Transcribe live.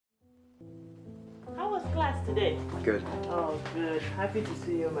class today? Good. Oh, good. Happy to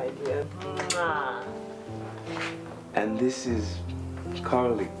see you, my dear. Mwah. And this is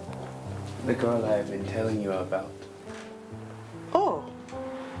Carly, the girl I've been telling you about. Oh.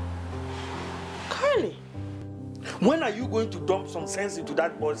 Carly. When are you going to dump some sense into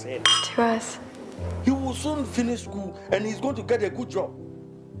that boy's head? To us. He will soon finish school and he's going to get a good job.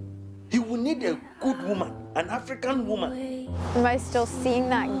 He will need a good woman, an African woman. Am I still seeing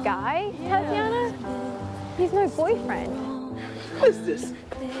that guy, Tatiana? He's my boyfriend. What is this?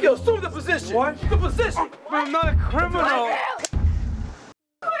 Yo, assume the position. What? The position. I'm not a criminal.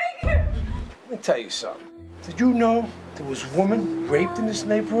 Let me tell you something. Did you know there was a woman raped in this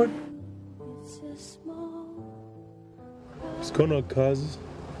neighborhood? What's going on, cuz?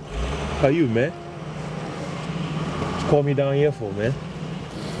 How you, man? What you called me down here for, man?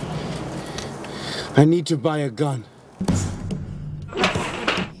 I need to buy a gun.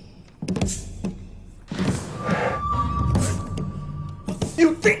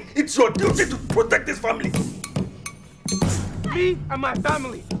 You think it's your duty to protect this family? Me and my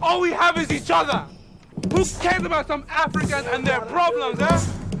family, all we have is each other. Who cares about some Africans and their problems, eh?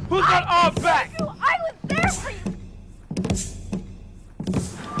 Who's got our back? I was there for you.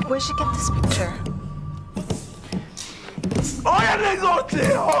 Where'd you get this picture? Oh, yeah,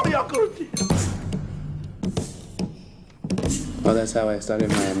 Well, that's how I started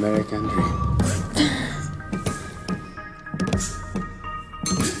my American dream.